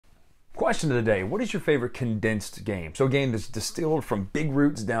Question of the day, what is your favorite condensed game? So a game that's distilled from big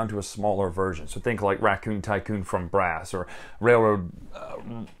roots down to a smaller version. So think like Raccoon Tycoon from Brass, or Railroad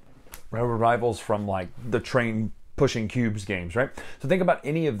Rivals from like the train pushing cubes games, right? So think about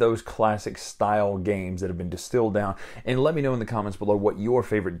any of those classic style games that have been distilled down, and let me know in the comments below what your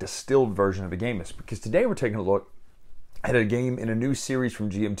favorite distilled version of the game is, because today we're taking a look at a game in a new series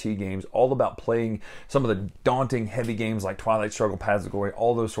from GMT Games, all about playing some of the daunting, heavy games like Twilight Struggle, Paths of Glory,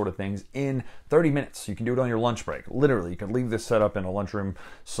 all those sort of things in 30 minutes. You can do it on your lunch break. Literally, you can leave this set up in a lunchroom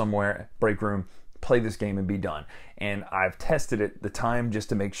somewhere, break room, play this game and be done. And I've tested it the time just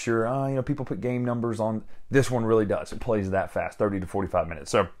to make sure, people put game numbers on. This one really does. It plays that fast, 30 to 45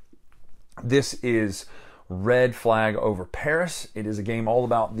 minutes. So this is Red Flag over Paris. It is a game all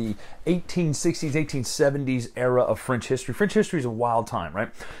about the 1860s, 1870s era of French history. French history is a wild time, right?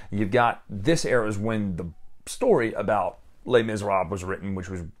 You've got this era is when the story about Les Miserables was written, which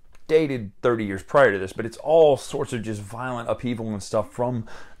was dated 30 years prior to this, but it's all sorts of just violent upheaval and stuff from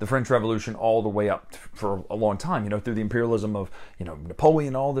the French Revolution all the way up for a long time, through the imperialism of,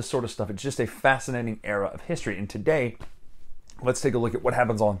 Napoleon, all this sort of stuff. It's just a fascinating era of history. And today, let's take a look at what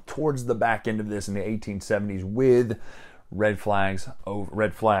happens on towards the back end of this in the 1870s with Red Flag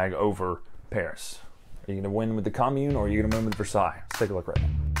over Paris. Are you going to win with the Commune, or are you going to win with Versailles? Let's take a look right now.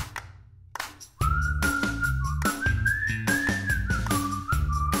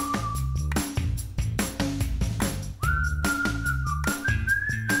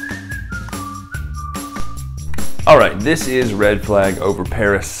 All right, this is Red Flag over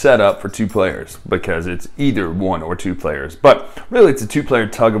Paris set up for 2 players because it's either 1 or 2 players. But really, it's a 2-player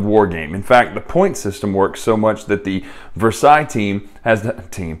tug of war game. In fact, the point system works so much that the Versailles team has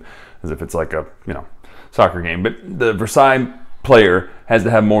as if it's like a soccer game, but the Versailles player has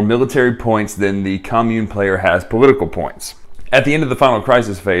to have more military points than the Commune player has political points. At the end of the final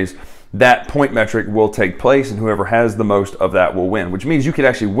crisis phase, that point metric will take place, and whoever has the most of that will win, which means you could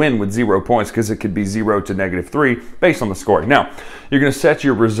actually win with 0 points because it could be 0 to -3 based on the scoring. Now, you're going to set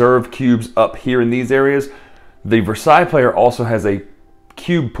your reserve cubes up here in these areas. The Versailles player also has a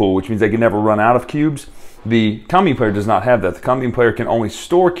cube pool, which means they can never run out of cubes. The Commune player does not have that. The Commune player can only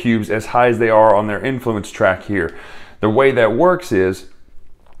store cubes as high as they are on their influence track here. The way that works is,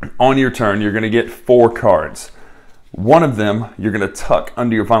 on your turn, you're going to get 4 cards. One of them you're going to tuck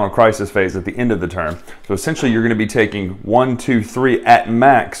under your final crisis phase at the end of the turn. So essentially you're going to be taking 1, 2, 3 at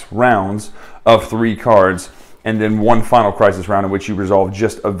max rounds of 3 cards, and then 1 final crisis round in which you resolve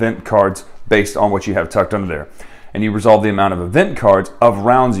just event cards based on what you have tucked under there. And you resolve the amount of event cards of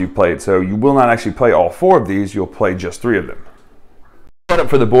rounds you've played. So you will not actually play all 4 of these, you'll play just 3 of them. The setup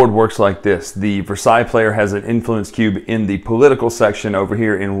for the board works like this. The Versailles player has an influence cube in the political section over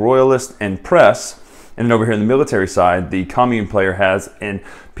here in Royalist and Press. And then over here in the military side, the Commune player has in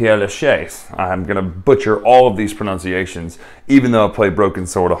Pierre Lachaise. I'm going to butcher all of these pronunciations, even though I play Broken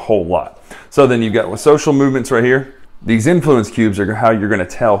Sword a whole lot. So then you've got social movements right here. These influence cubes are how you're going to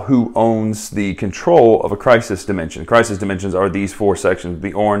tell who owns the control of a crisis dimension. Crisis dimensions are these 4 sections: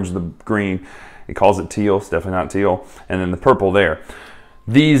 the orange, the green, he calls it teal, it's definitely not teal, and then the purple there.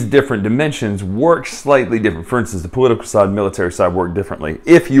 These different dimensions work slightly different. For instance, the political side and military side work differently.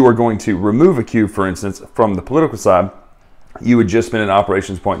 If you are going to remove a cube, for instance, from the political side, you would just spend an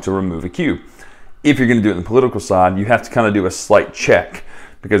operations point to remove a cube. If you're going to do it in the political side, you have to kind of do a slight check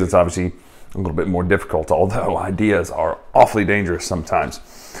because it's obviously a little bit more difficult, although ideas are awfully dangerous sometimes.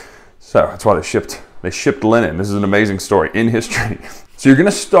 So that's why they shipped Lenin. This is an amazing story in history. So you're going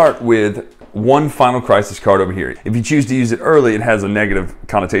to start with 1 final crisis card over here. If you choose to use it early, it has a negative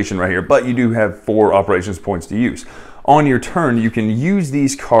connotation right here, but you do have 4 operations points to use. On your turn, you can use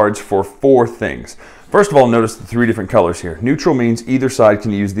these cards for 4 things. First of all, notice the 3 different colors here. Neutral means either side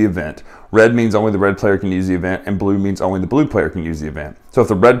can use the event. Red means only the red player can use the event, and blue means only the blue player can use the event. So if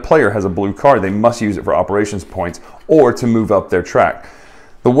the red player has a blue card, they must use it for operations points or to move up their track.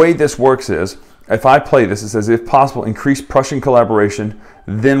 The way this works is, if I play this, it says, if possible, increase Prussian collaboration,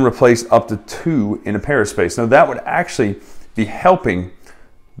 then replace up to 2 in a Paris space. Now that would actually be helping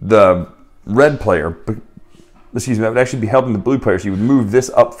the red player, that would actually be helping the blue player. So you would move this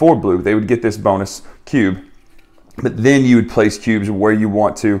up for blue, they would get this bonus cube, but then you would place cubes where you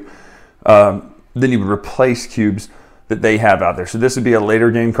want to, then you would replace cubes that they have out there. So this would be a later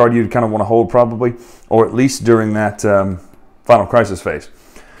game card you'd kind of want to hold probably, or at least during that final crisis phase.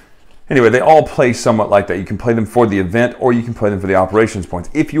 Anyway, they all play somewhat like that. You can play them for the event or you can play them for the operations points.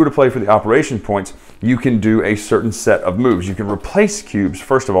 If you were to play for the operation points, you can do a certain set of moves. You can replace cubes,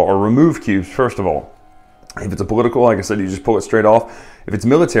 first of all, or remove cubes, first of all. If it's a political, like I said, you just pull it straight off. If it's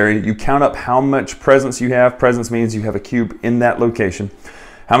military, you count up how much presence you have. Presence means you have a cube in that location.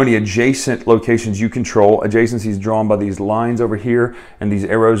 how many adjacent locations you control. Adjacency is drawn by these lines over here and these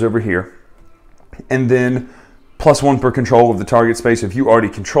arrows over here. And then +1 per control of the target space. If you already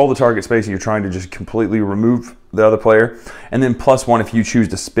control the target space and you're trying to just completely remove the other player. And then +1 if you choose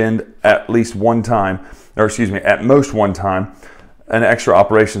to spend at least one time, or excuse me, at most one time, an extra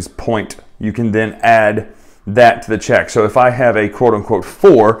operations point. You can then add that to the check. So if I have a quote unquote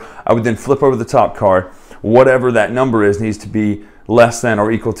 4, I would then flip over the top card. Whatever that number is needs to be less than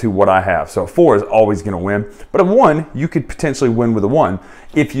or equal to what I have. So a 4 is always going to win. But a 1, you could potentially win with a 1.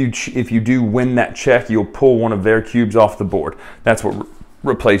 If you do win that check, you'll pull one of their cubes off the board. That's what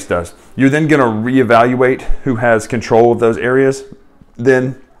replace does. You're then going to reevaluate who has control of those areas.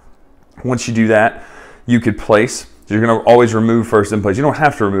 Then once you do that, you could place. So you're going to always remove first in place. You don't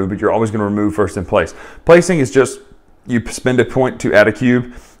have to remove, but you're always going to remove first in place. Placing is just you spend a point to add a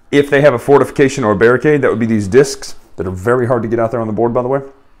cube. If they have a fortification or a barricade, that would be these discs that are very hard to get out there on the board, by the way.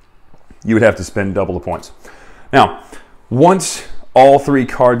 You would have to spend double the points. Now, once all 3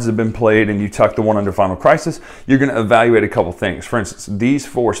 cards have been played and you tuck the one under Final Crisis, you're going to evaluate a couple things. For instance, these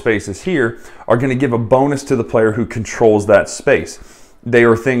 4 spaces here are going to give a bonus to the player who controls that space. They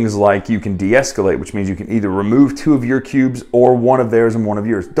are things like you can de-escalate, which means you can either remove 2 of your cubes or 1 of theirs and 1 of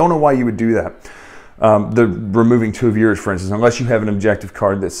yours. Don't know why you would do that. The removing 2 of yours, for instance, unless you have an objective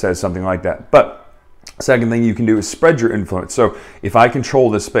card that says something like that. But second thing you can do is spread your influence. So if I control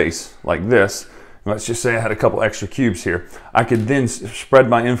this space like this, let's just say I had a couple extra cubes here, I could then spread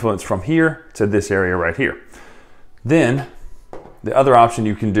my influence from here to this area right here. Then the other option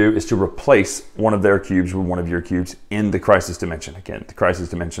you can do is to replace one of their cubes with one of your cubes in the crisis dimension. Again, the crisis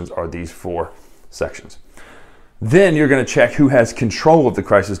dimensions are these 4 sections. Then you're going to check who has control of the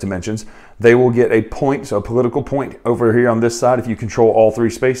crisis dimensions. They will get a point, so a political point over here on this side if you control all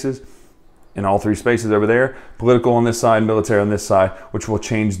 3 spaces. And all 3 spaces over there, political on this side, military on this side, which will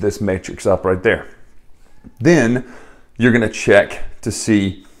change this matrix up right there. Then you're going to check to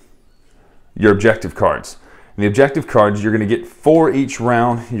see your objective cards. And the objective cards, you're going to get 4 each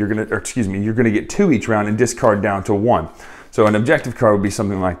round. You're going to get 2 each round and discard down to 1. So an objective card would be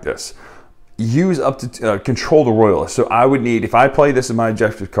something like this. Use up to control the royalist. So I would need, if I play this as my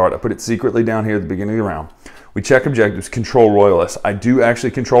objective card, I put it secretly down here at the beginning of the round. We check objectives, control royalists. I do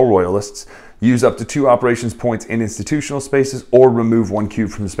actually control royalists. Use up to 2 operations points in institutional spaces or remove 1 cube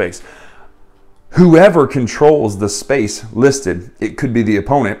from the space. Whoever controls the space listed, it could be the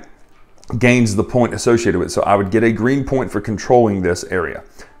opponent, gains the point associated with it. So I would get a green point for controlling this area.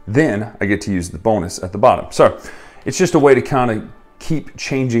 Then I get to use the bonus at the bottom. So it's just a way to kind of keep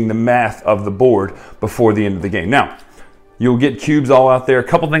changing the math of the board before the end of the game. Now, you'll get cubes all out there. A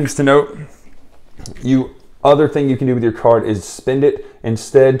couple things to note. Other thing you can do with your card is spend it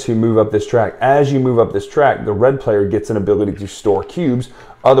instead to move up this track. As you move up this track, the red player gets an ability to store cubes.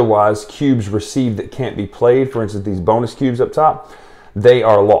 Otherwise, cubes received that can't be played, for instance, these bonus cubes up top, they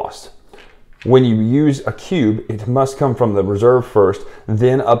are lost. When you use a cube, it must come from the reserve first,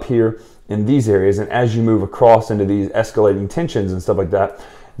 then up here in these areas. And as you move across into these escalating tensions and stuff like that,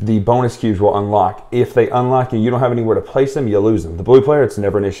 the bonus cubes will unlock. If they unlock and you don't have anywhere to place them, you lose them. The blue player, it's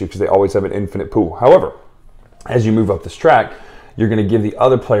never an issue because they always have an infinite pool. However, as you move up this track, you're going to give the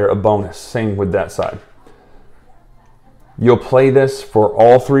other player a bonus. Same with that side. You'll play this for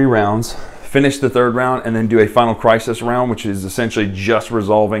all 3 rounds, finish the 3rd round, and then do a final crisis round, which is essentially just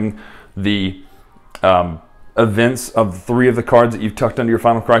resolving the events of 3 of the cards that you've tucked under your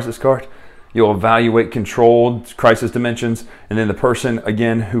final crisis card. You'll evaluate controlled crisis dimensions, and then the person,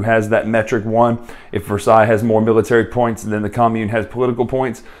 again, who has that metric 1, if Versailles has more military points than the Commune has political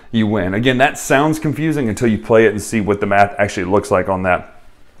points, you win. Again, that sounds confusing until you play it and see what the math actually looks like on that.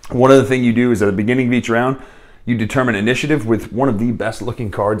 One other thing you do is at the beginning of each round, you determine initiative with one of the best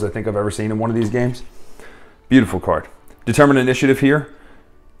looking cards I think I've ever seen in one of these games. Beautiful card. Determine initiative here.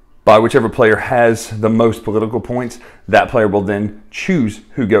 By whichever player has the most political points, that player will then choose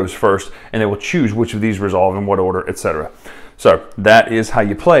who goes first, and they will choose which of these resolve in what order, etc. So that is how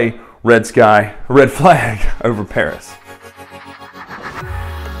you play Red Flag over Paris.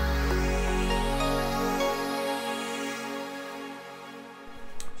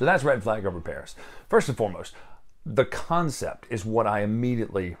 So that's Red Flag over Paris. First and foremost, the concept is what I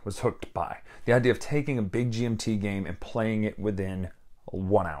immediately was hooked by. The idea of taking a big GMT game and playing it within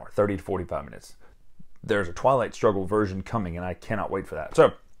 1 hour, 30 to 45 minutes. There's a Twilight Struggle version coming, and I cannot wait for that.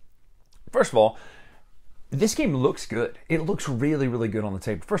 So, first of all, this game looks good. It looks really, really good on the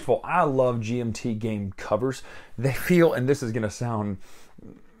table. First of all, I love GMT game covers. They feel, and this is going to sound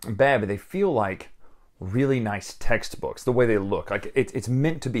bad, but they feel like really nice textbooks, the way they look. Like it's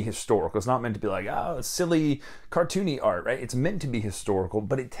meant to be historical. It's not meant to be like, oh, silly cartoony art, right? It's meant to be historical,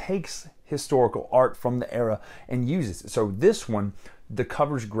 but it takes historical art from the era and uses it. So this one, the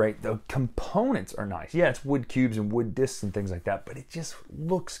cover's great. The components are nice. Yeah, it's wood cubes and wood discs and things like that, but it just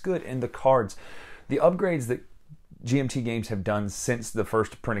looks good. And the cards, the upgrades that GMT Games have done since the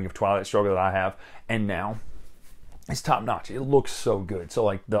first printing of Twilight Struggle that I have, and now, it's top notch. It looks so good. So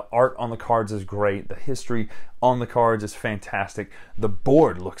like the art on the cards is great. The history on the cards is fantastic. The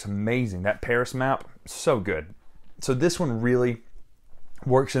board looks amazing. That Paris map, so good. So this one really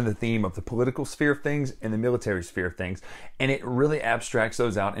works in the theme of the political sphere of things and the military sphere of things, and it really abstracts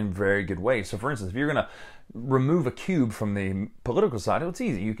those out in very good ways. So for instance, if you're going to remove a cube from the political side, it's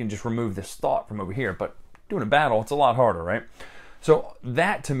easy. You can just remove this thought from over here, but doing a battle, it's a lot harder, right? So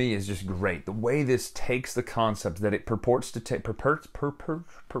that to me is just great. The way this takes the concept that it purports to take,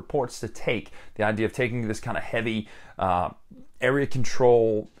 the idea of taking this kind of heavy area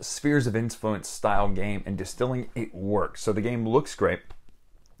control, spheres of influence style game and distilling it works. So the game looks great.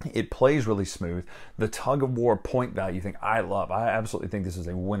 It plays really smooth. The tug of war point value thing I love. I absolutely think this is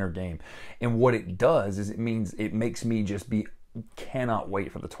a winner game. And what it does is it makes me just cannot wait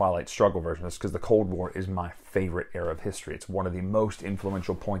for the Twilight Struggle version of this, because the Cold War is my favorite era of history. It's one of the most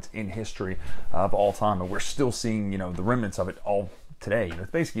influential points in history of all time, and we're still seeing, the remnants of it all today.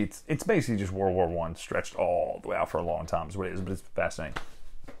 It's basically just World War I stretched all the way out for a long time is what it is, but it's fascinating.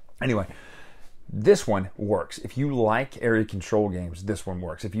 Anyway, this one works. If you like area control games, this one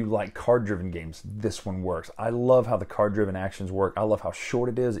works. If you like card-driven games, this one works. I love how the card-driven actions work. I love how short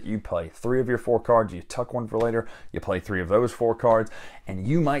it is. You play 3 of your 4 cards, you tuck one for later, you play 3 of those 4 cards, and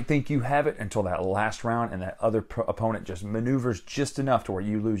you might think you have it until that last round and that other opponent just maneuvers just enough to where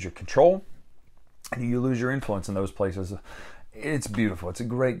you lose your control and you lose your influence in those places. It's beautiful. It's a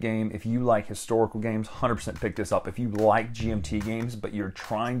great game. If you like historical games, 100% pick this up. If you like GMT games, but you're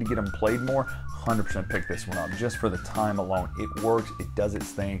trying to get them played more, 100% pick this one up. Just for the time alone, it works. It does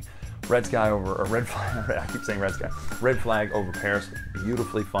its thing. Red Flag over Paris.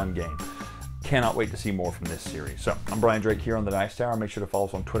 Beautifully fun game. Cannot wait to see more from this series. So I'm Bryan Drake here on the Dice Tower. Make sure to follow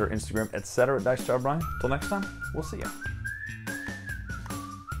us on Twitter, Instagram, etc. at Dice Tower Bryan. Until next time, we'll see you.